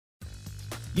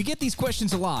You get these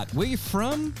questions a lot. Where you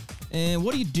from and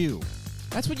what do you do?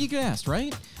 That's what you get asked,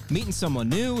 right? Meeting someone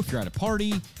new if you're at a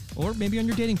party or maybe on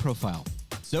your dating profile.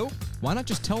 So why not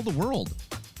just tell the world?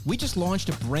 We just launched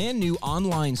a brand new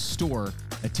online store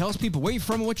that tells people where you're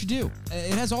from and what you do.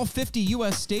 It has all 50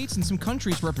 U.S. states and some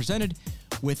countries represented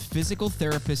with physical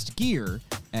therapist gear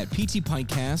at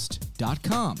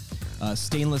ptpintcast.com. A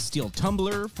stainless steel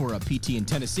tumbler for a PT in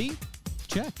Tennessee?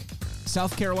 Check.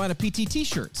 South Carolina PT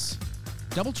t-shirts?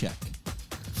 Double check.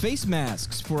 Face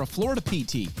masks for a Florida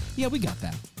PT? Yeah, we got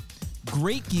that.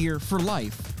 Great gear for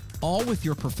life, all with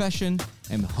your profession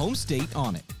and home state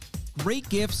on it. Great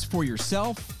gifts for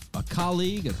yourself, a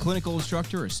colleague, a clinical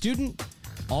instructor, a student,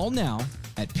 all now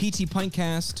at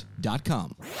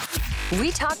ptpintcast.com.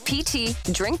 We talk PT,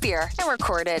 drink beer, and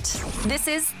record it. This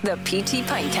is the PT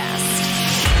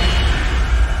Pintcast.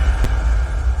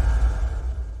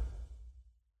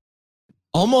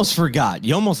 Almost forgot.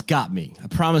 You almost got me. I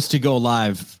promised to go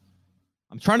live.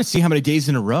 I'm trying to see how many days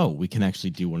in a row we can actually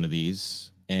do one of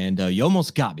these. And you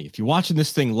almost got me. If you're watching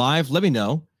this thing live, let me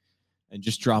know. And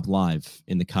just drop live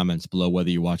in the comments below, whether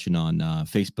you're watching on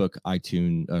Facebook,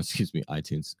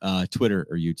 iTunes, Twitter,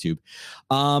 or YouTube.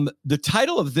 The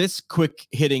title of this quick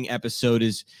hitting episode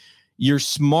is "You're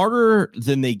Smarter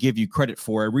Than They Give You Credit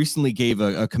For." I recently gave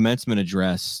a commencement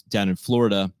address down in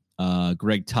Florida.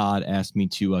 Greg Todd asked me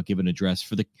to give an address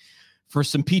for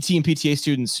some PT and PTA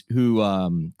students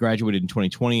who graduated in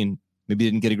 2020 and maybe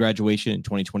didn't get a graduation in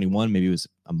 2021. Maybe it was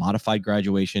a modified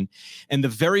graduation. And the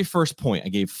very first point, I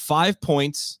gave 5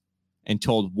 points and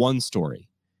told one story.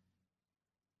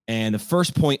 And the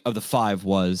first point of the 5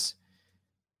 was,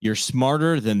 you're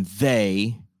smarter than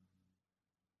they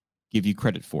give you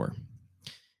credit for.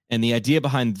 And the idea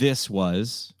behind this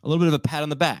was a little bit of a pat on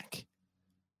the back.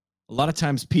 A lot of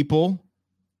times people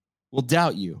will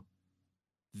doubt you.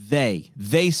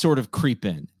 They sort of creep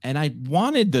in. And I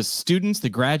wanted the students, the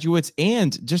graduates,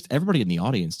 and just everybody in the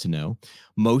audience to know,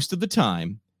 most of the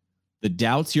time, the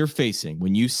doubts you're facing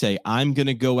when you say, I'm going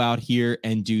to go out here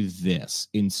and do this,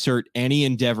 insert any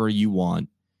endeavor you want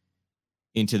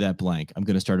into that blank. I'm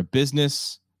going to start a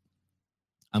business.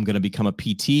 I'm going to become a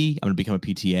PT. I'm going to become a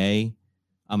PTA.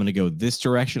 I'm going to go this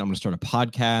direction. I'm going to start a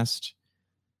podcast.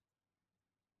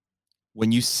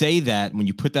 When you say that, when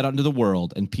you put that out into the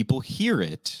world and people hear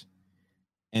it,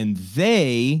 and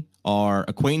they are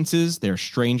acquaintances, they're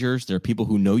strangers, they're people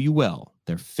who know you well,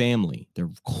 they're family, they're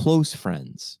close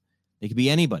friends. They could be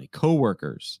anybody,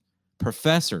 coworkers,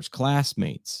 professors,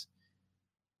 classmates.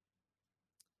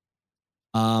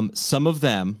 Some of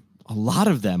them, a lot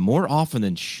of them, more often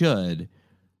than should,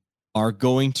 are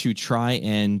going to try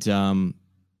and,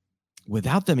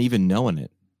 without them even knowing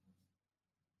it,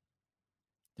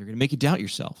 they're going to make you doubt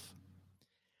yourself.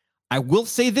 I will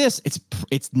say this. It's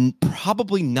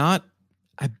probably not.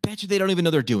 I bet you they don't even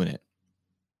know they're doing it.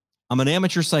 I'm an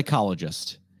amateur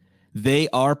psychologist. They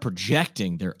are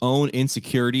projecting their own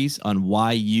insecurities on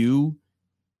why you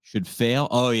should fail.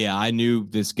 Oh, yeah, I knew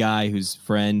this guy whose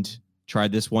friend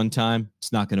tried this one time.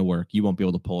 It's not going to work. You won't be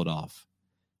able to pull it off.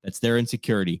 That's their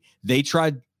insecurity. They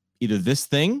tried either this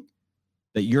thing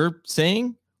that you're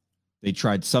saying, they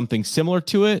tried something similar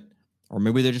to it, or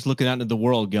maybe they're just looking out into the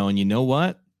world going, you know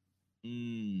what?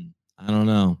 I don't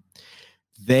know.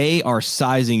 They are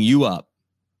sizing you up.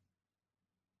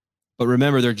 But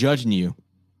remember, they're judging you.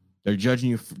 They're judging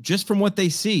you just from what they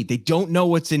see. They don't know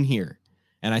what's in here.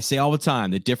 And I say all the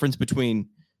time, the difference between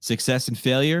success and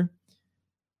failure,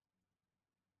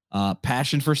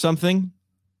 passion for something,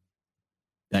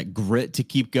 that grit to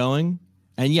keep going.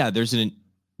 And yeah, there's an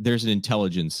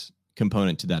intelligence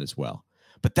component to that as well.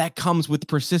 But that comes with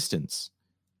persistence.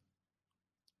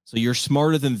 So you're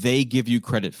smarter than they give you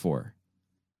credit for.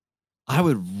 I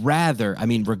would rather,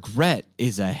 regret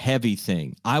is a heavy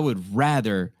thing. I would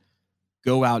rather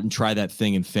go out and try that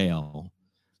thing and fail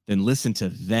than listen to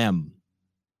them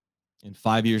and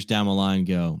 5 years down the line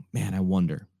go, man, I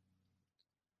wonder.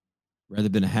 Rather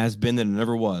than a has been than it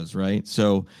never was, right?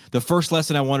 So the first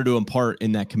lesson I wanted to impart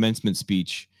in that commencement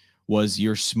speech was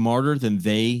you're smarter than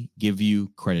they give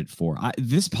you credit for.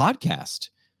 This podcast,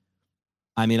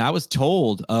 I was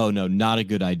told, oh, no, not a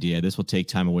good idea. This will take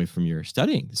time away from your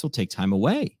studying. This will take time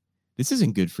away. This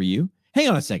isn't good for you. Hang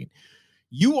on a second.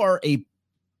 You are a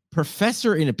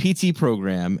professor in a PT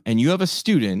program, and you have a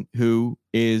student who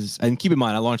is, and keep in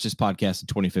mind, I launched this podcast in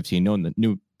 2015, knowing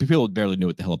that people barely knew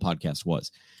what the hell a podcast was.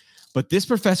 But this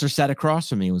professor sat across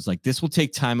from me and was like, this will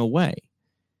take time away.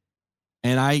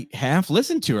 And I half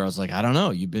listened to her. I was like, I don't know.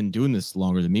 You've been doing this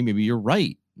longer than me. Maybe you're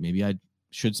right. Maybe I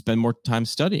should spend more time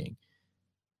studying.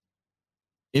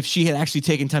 If she had actually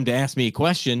taken time to ask me a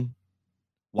question,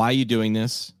 why are you doing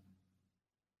this?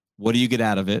 What do you get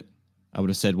out of it? I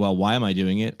would have said, well, why am I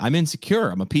doing it? I'm insecure.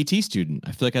 I'm a PT student.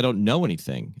 I feel like I don't know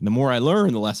anything. And the more I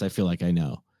learn, the less I feel like I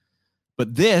know.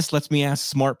 But this lets me ask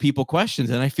smart people questions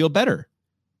and I feel better.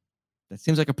 That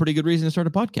seems like a pretty good reason to start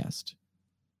a podcast.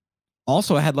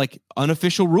 Also, I had like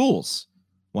unofficial rules.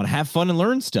 Want to have fun and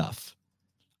learn stuff.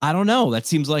 I don't know. That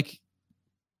seems like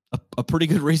a pretty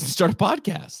good reason to start a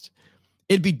podcast.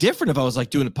 It'd be different if I was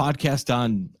like doing a podcast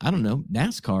on, I don't know,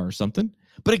 NASCAR or something.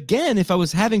 But again, if I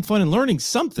was having fun and learning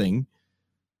something,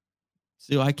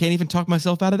 so I can't even talk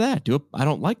myself out of that. I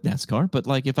don't like NASCAR, but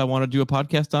like if I want to do a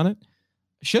podcast on it,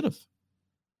 I should have.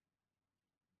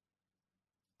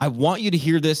 I want you to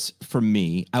hear this from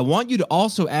me. I want you to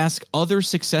also ask other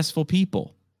successful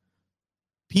people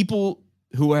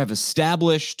who have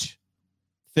established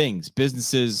things,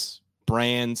 businesses,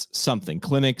 brands, something,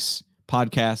 clinics,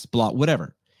 podcasts, blog,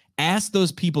 whatever. Ask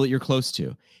those people that you're close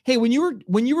to. Hey, when you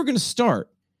were going to start,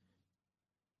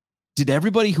 did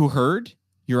everybody who heard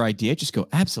your idea just go,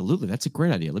 absolutely, that's a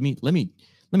great idea. Let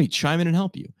me chime in and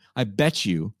help you. I bet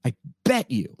you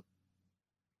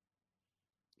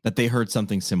that they heard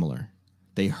something similar.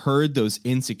 They heard those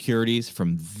insecurities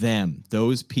from them,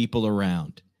 those people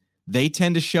around. They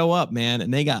tend to show up, man,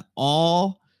 and they got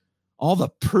all the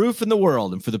proof in the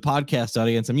world. And for the podcast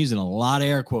audience, I'm using a lot of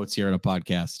air quotes here in a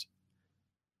podcast.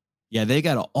 Yeah, they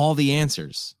got all the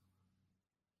answers.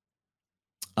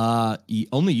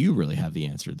 Only you really have the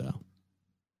answer, though.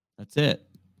 That's it.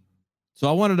 So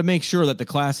I wanted to make sure that the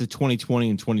class of 2020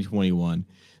 and 2021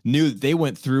 knew that they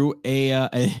went through a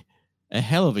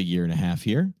hell of a year and a half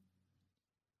here.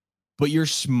 But you're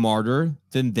smarter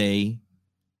than they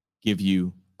give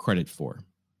you credit for.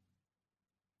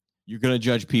 You're going to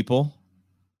judge people.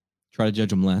 Try to judge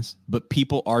them less. But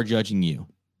people are judging you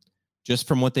just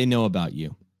from what they know about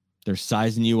you. They're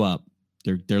sizing you up.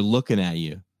 They're looking at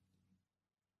you.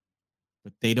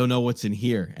 But they don't know what's in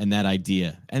here and that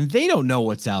idea. And they don't know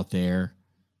what's out there.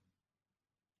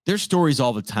 There's stories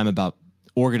all the time about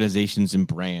organizations and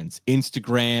brands.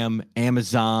 Instagram,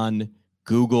 Amazon,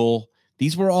 Google.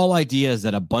 These were all ideas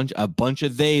that a bunch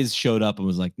of theys showed up and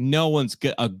was like, no one's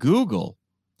good. A Google.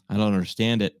 I don't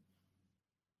understand it.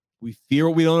 We fear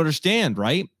what we don't understand,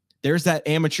 right? There's that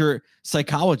amateur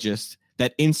psychologist,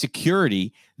 that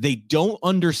insecurity. They don't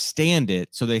understand it.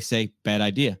 So they say, bad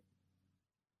idea.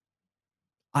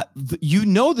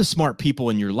 The smart people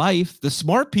in your life. The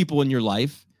smart people in your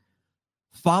life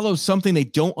follow something they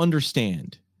don't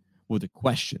understand with a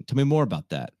question. Tell me more about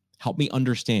that. Help me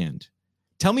understand.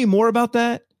 Tell me more about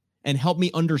that and help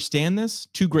me understand this.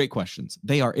 Two great questions.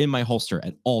 They are in my holster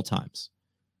at all times.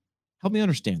 Help me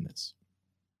understand this.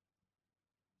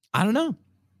 I don't know.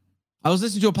 I was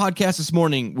listening to a podcast this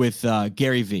morning with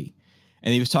Gary Vee,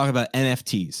 and he was talking about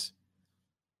NFTs,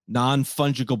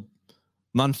 non-fungible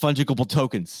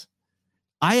tokens.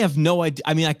 I have no idea.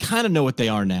 I mean, I kind of know what they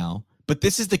are now, but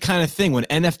this is the kind of thing when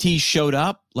NFTs showed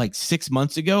up like 6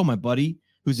 months ago, my buddy,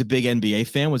 who's a big NBA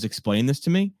fan, was explaining this to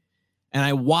me. And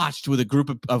I watched with a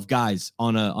group of guys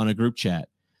on a group chat,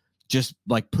 just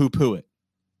like poo-poo it.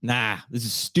 Nah, this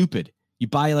is stupid. You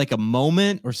buy like a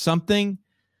moment or something.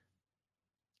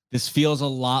 This feels a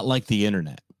lot like the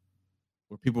internet,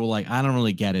 where people were like, I don't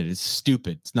really get it. It's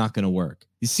stupid. It's not going to work.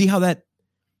 You see how that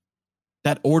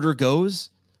order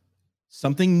goes?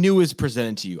 Something new is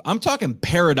presented to you. I'm talking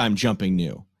paradigm jumping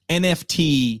new,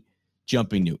 NFT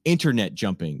jumping new, internet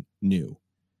jumping new.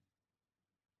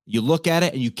 You look at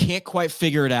it and you can't quite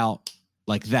figure it out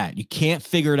like that. You can't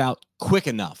figure it out quick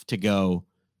enough to go,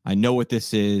 I know what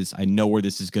this is. I know where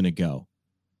this is going to go.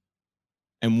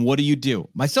 And what do?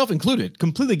 Myself included,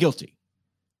 completely guilty.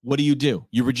 What do?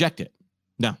 You reject it.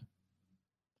 No,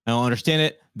 I don't understand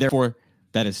it. Therefore,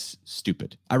 that is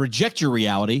stupid. I reject your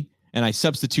reality and I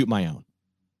substitute my own.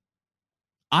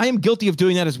 I am guilty of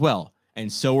doing that as well.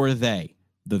 And so are they.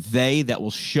 The they that will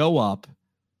show up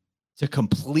to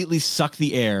completely suck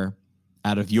the air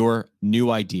out of your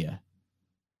new idea.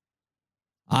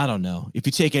 I don't know. If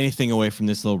you take anything away from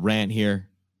this little rant here,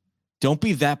 don't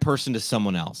be that person to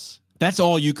someone else. That's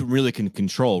all you can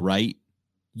control, right?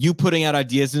 You putting out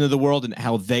ideas into the world and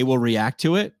how they will react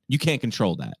to it. You can't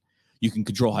control that. You can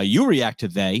control how you react to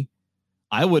they.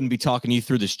 I wouldn't be talking to you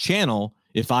through this channel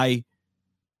if I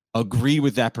agreed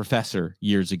with that professor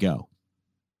years ago.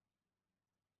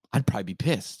 I'd probably be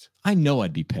pissed. I know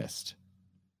I'd be pissed.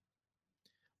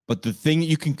 But the thing that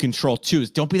you can control too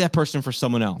is don't be that person for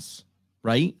someone else,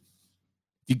 right?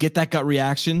 If you get that gut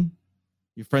reaction,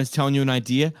 your friend's telling you an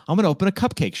idea, I'm going to open a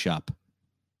cupcake shop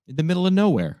in the middle of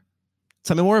nowhere.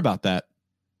 Tell me more about that.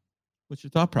 What's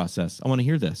your thought process? I want to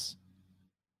hear this.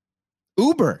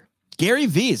 Uber. Gary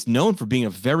Vee is known for being a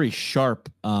very sharp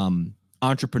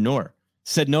entrepreneur,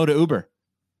 said no to Uber.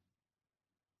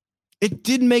 It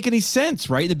didn't make any sense,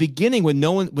 right? In the beginning, when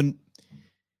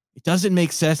it doesn't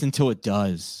make sense until it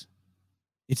does.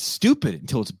 It's stupid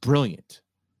until it's brilliant.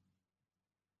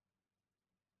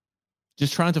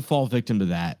 Just trying to fall victim to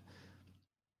that.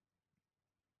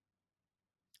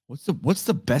 What's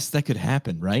the best that could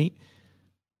happen, right?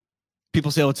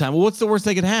 People say all the time, well, what's the worst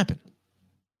that could happen?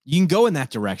 You can go in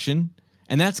that direction,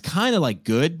 and that's kind of like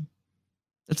good.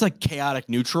 That's like chaotic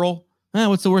neutral.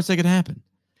 What's the worst that could happen?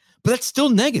 But that's still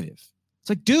negative. It's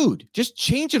like, dude, just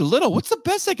change it a little. What's the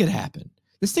best that could happen?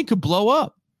 This thing could blow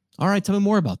up. All right, tell me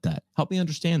more about that. Help me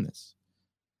understand this.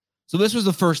 So this was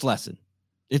the first lesson.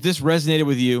 If this resonated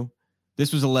with you,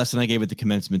 this was a lesson I gave at the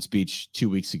commencement speech 2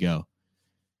 weeks ago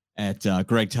at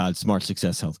Greg Todd, Smart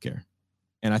Success Healthcare.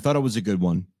 And I thought it was a good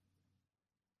one.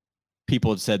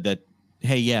 People have said that,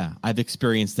 hey, yeah, I've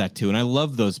experienced that too. And I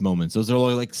love those moments. Those are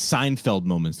like Seinfeld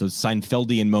moments, those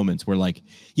Seinfeldian moments where like,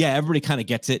 yeah, everybody kind of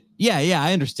gets it. Yeah,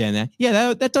 I understand that.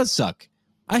 Yeah, that does suck.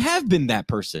 I have been that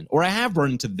person, or I have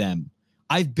run into them.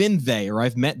 I've been they, or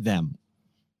I've met them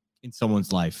in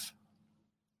someone's life.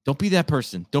 Don't be that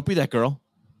person. Don't be that girl.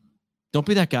 Don't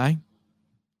be that guy.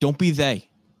 Don't be they.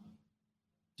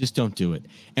 Just don't do it.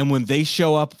 And when they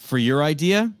show up for your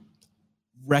idea,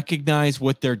 recognize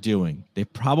what they're doing. They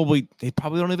probably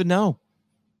don't even know.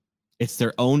 It's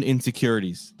their own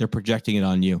insecurities. They're projecting it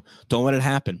on you. Don't let it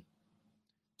happen.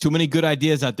 Too many good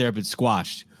ideas out there have been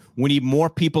squashed. We need more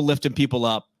people lifting people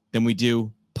up than we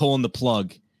do pulling the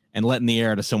plug and letting the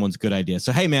air to someone's good idea.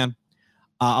 So, hey, man,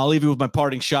 I'll leave you with my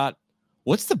parting shot.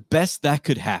 What's the best that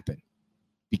could happen?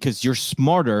 Because you're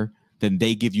smarter than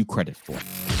they give you credit for.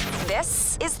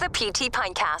 This is the PT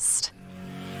Pintcast.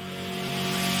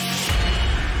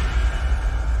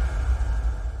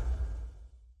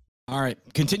 All right,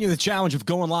 continue the challenge of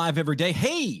going live every day.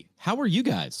 Hey, how are you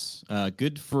guys?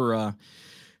 Good for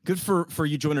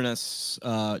you joining us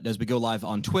as we go live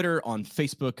on Twitter, on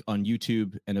Facebook, on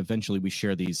YouTube, and eventually we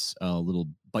share these little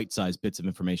bite-sized bits of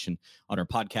information on our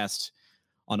podcast,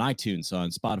 on iTunes, on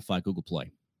Spotify, Google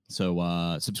Play.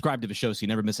 So subscribe to the show so you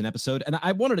never miss an episode. And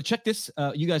I wanted to check this,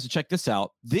 you guys to check this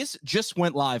out. This just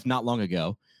went live not long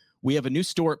ago. We have a new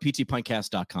store at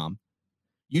ptpintcast.com.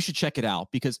 You should check it out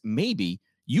because maybe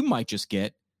you might just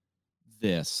get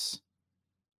this.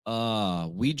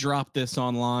 We dropped this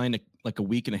online like a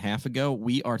week and a half ago.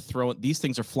 We are throwing, these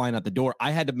things are flying out the door.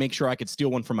 I had to make sure I could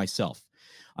steal one for myself.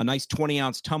 A nice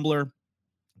 20-ounce tumbler,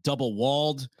 double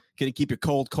walled, going to keep your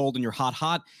cold and your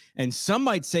hot. And some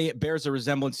might say it bears a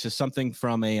resemblance to something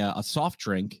from a soft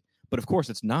drink, but of course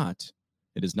it's not.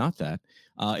 It is not that.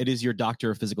 It is your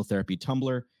Doctor of Physical Therapy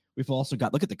tumbler. We've also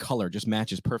got, look at the color, just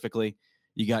matches perfectly.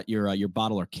 You got your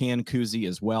bottle or can koozie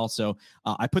as well. So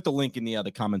I put the link in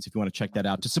the comments if you want to check that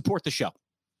out to support the show.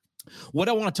 What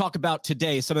I want to talk about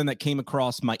today is something that came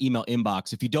across my email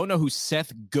inbox. If you don't know who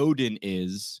Seth Godin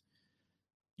is,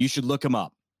 you should look him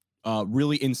up.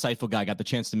 Really insightful guy. Got the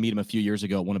chance to meet him a few years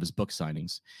ago at one of his book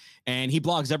signings. And he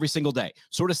blogs every single day.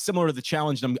 Sort of similar to the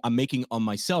challenge I'm making on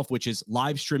myself, which is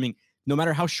live streaming, no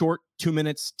matter how short, 2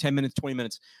 minutes, 10 minutes, 20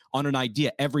 minutes, on an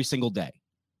idea every single day.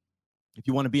 If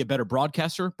you want to be a better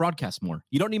broadcaster, broadcast more.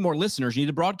 You don't need more listeners. You need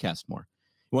to broadcast more.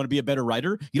 You want to be a better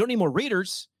writer? You don't need more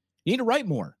readers. You need to write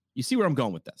more. You see where I'm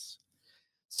going with this.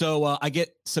 So I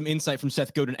get some insight from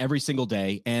Seth Godin every single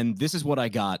day. And this is what I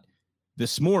got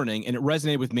this morning. And it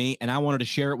resonated with me. And I wanted to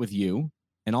share it with you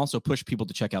and also push people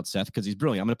to check out Seth because he's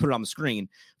brilliant. I'm going to put it on the screen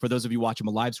for those of you watching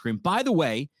a live stream. By the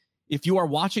way, if you are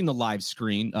watching the live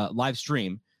stream,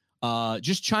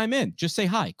 just chime in. Just say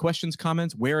hi. Questions,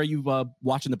 comments. Where are you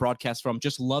watching the broadcast from?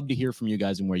 Just love to hear from you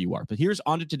guys and where you are. But here's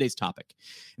on to today's topic.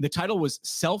 The title was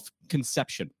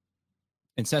Self-Conception.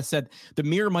 And Seth said, the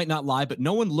mirror might not lie, but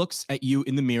no one looks at you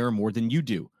in the mirror more than you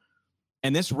do.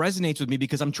 And this resonates with me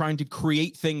because I'm trying to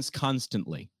create things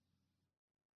constantly.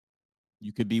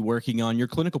 You could be working on your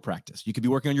clinical practice. You could be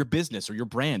working on your business or your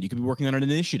brand. You could be working on an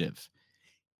initiative.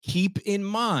 Keep in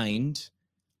mind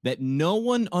that no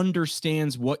one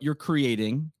understands what you're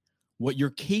creating, what you're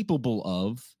capable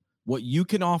of, what you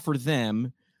can offer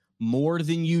them more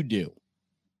than you do.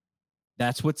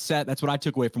 That's what I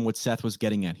took away from what Seth was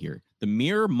getting at here. The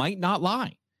mirror might not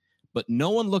lie, but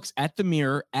no one looks at the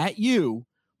mirror at you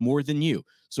more than you.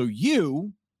 So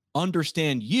you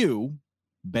understand you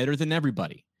better than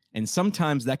everybody. And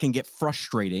sometimes that can get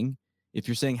frustrating if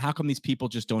you're saying, how come these people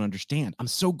just don't understand? I'm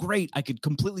so great. I could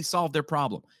completely solve their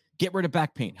problem. Get rid of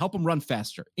back pain. Help them run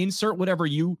faster. Insert whatever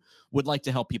you would like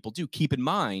to help people do. Keep in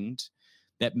mind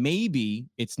that maybe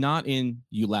it's not in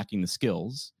you lacking the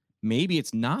skills. Maybe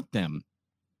it's not them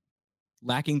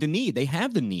lacking the need. They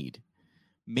have the need.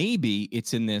 Maybe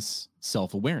it's in this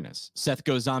self-awareness. Seth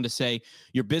goes on to say,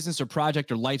 your business or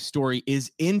project or life story is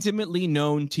intimately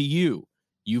known to you.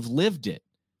 You've lived it.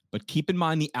 But keep in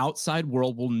mind, the outside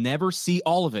world will never see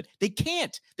all of it. They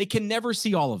can't. They can never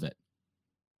see all of it.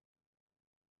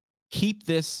 Keep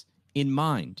this in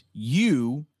mind.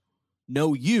 You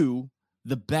know you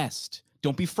the best.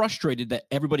 Don't be frustrated that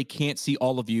everybody can't see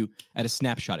all of you at a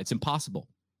snapshot. It's impossible.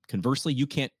 Conversely, you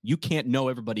can't know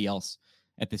everybody else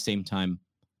at the same time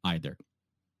either.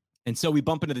 And so we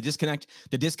bump into the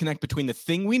disconnect between the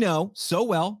thing we know so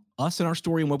well, us and our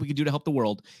story and what we can do to help the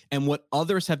world, and what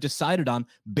others have decided on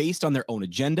based on their own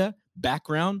agenda,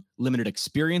 background, limited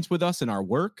experience with us and our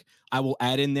work. I will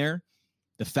add in there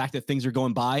the fact that things are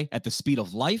going by at the speed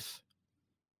of life.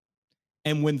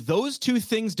 And when those two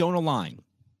things don't align,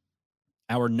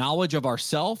 our knowledge of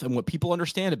ourselves and what people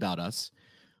understand about us,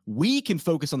 we can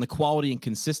focus on the quality and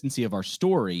consistency of our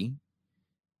story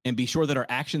and be sure that our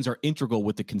actions are integral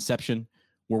with the conception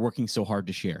we're working so hard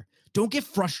to share. Don't get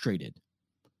frustrated.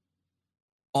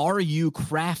 Are you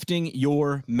crafting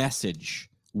your message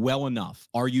well enough?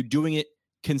 Are you doing it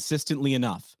consistently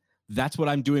enough? That's what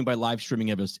I'm doing by live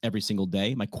streaming every single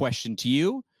day. My question to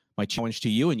you, my challenge to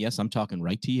you, and yes, I'm talking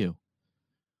right to you.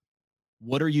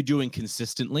 What are you doing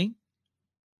consistently?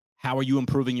 How are you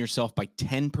improving yourself by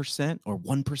 10% or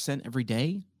 1% every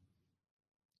day?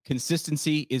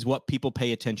 Consistency is what people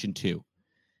pay attention to.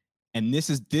 And this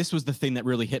was the thing that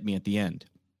really hit me at the end.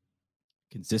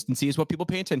 Consistency is what people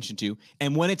pay attention to.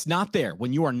 And when it's not there,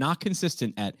 when you are not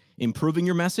consistent at improving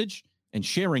your message and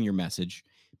sharing your message,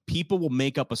 people will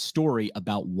make up a story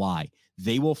about why.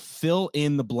 They will fill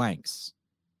in the blanks.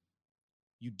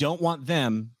 You don't want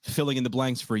them filling in the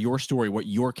blanks for your story, what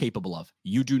you're capable of.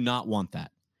 You do not want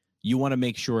that. You want to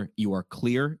make sure you are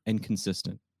clear and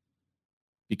consistent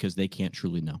because they can't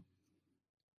truly know.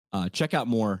 Check out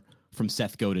more from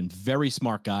Seth Godin. Very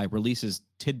smart guy. Releases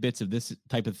tidbits of this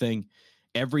type of thing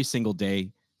every single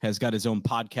day. Has got his own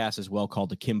podcast as well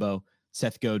called Akimbo.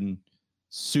 Seth Godin,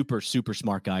 super, super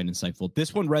smart guy and insightful.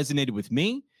 This one resonated with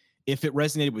me. If it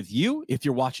resonated with you, if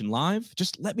you're watching live,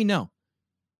 just let me know.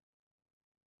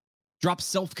 Drop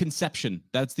self-conception.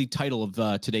 That's the title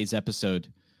of today's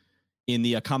episode in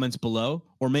the comments below,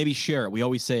 or maybe share it. We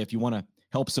always say if you want to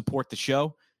help support the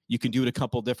show, you can do it a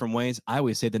couple different ways. I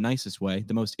always say the nicest way,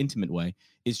 the most intimate way,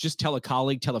 is just tell a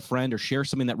colleague, tell a friend, or share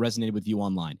something that resonated with you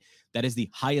online. That is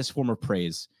the highest form of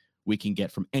praise we can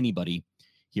get from anybody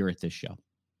here at this show.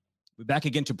 We'll be back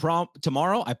again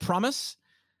tomorrow, I promise.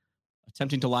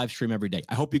 Attempting to live stream every day.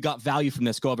 I hope you got value from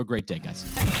this. Go have a great day, guys.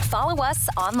 Follow us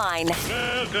online.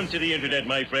 Welcome to the internet,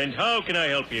 my friend. How can I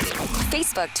help you?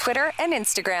 Facebook, Twitter, and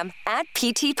Instagram at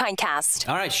PT Pinecast.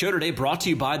 All right, show today brought to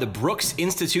you by the Brooks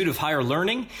Institute of Higher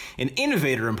Learning, an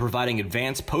innovator in providing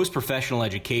advanced post-professional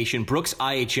education. Brooks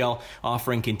IHL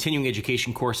offering continuing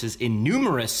education courses in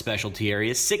numerous specialty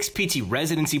areas, 6 PT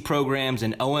residency programs,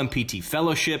 and OMPT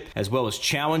fellowship, as well as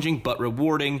challenging but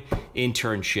rewarding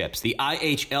internships. The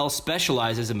IHL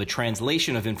specializes in the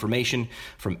translation of information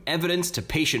from evidence to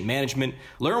patient management.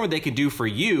 Learn what they can do for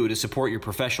you to support your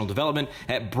professional development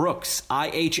at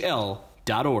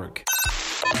brooksihl.org.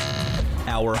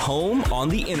 Our home on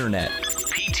the internet.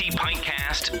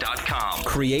 PTPintcast.com.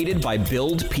 Created by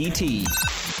Build PT.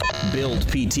 Build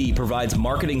PT provides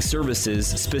marketing services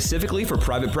specifically for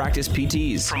private practice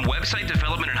PTs. From website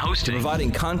development and hosting, providing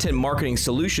content marketing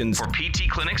solutions for PT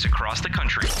clinics across the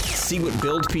country. See what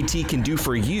Build PT can do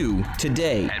for you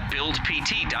today at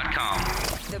buildpt.com.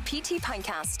 The PT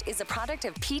Pinecast is a product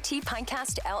of PT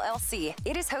Pinecast LLC.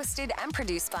 It is hosted and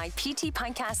produced by PT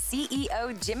Pinecast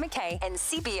CEO Jim McKay and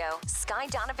CBO Sky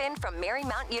Donovan from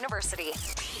Marymount University.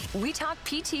 We talk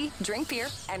PT, drink beer,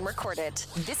 and record it.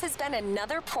 This has been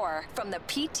another pour from the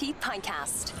PT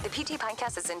Pinecast. The PT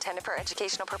Pinecast is intended for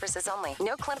educational purposes only.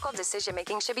 No clinical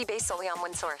decision-making should be based solely on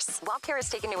one source. While care is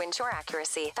taken to ensure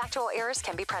accuracy, factual errors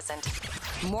can be present.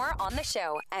 More on the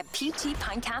show at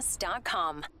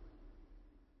ptpinecast.com.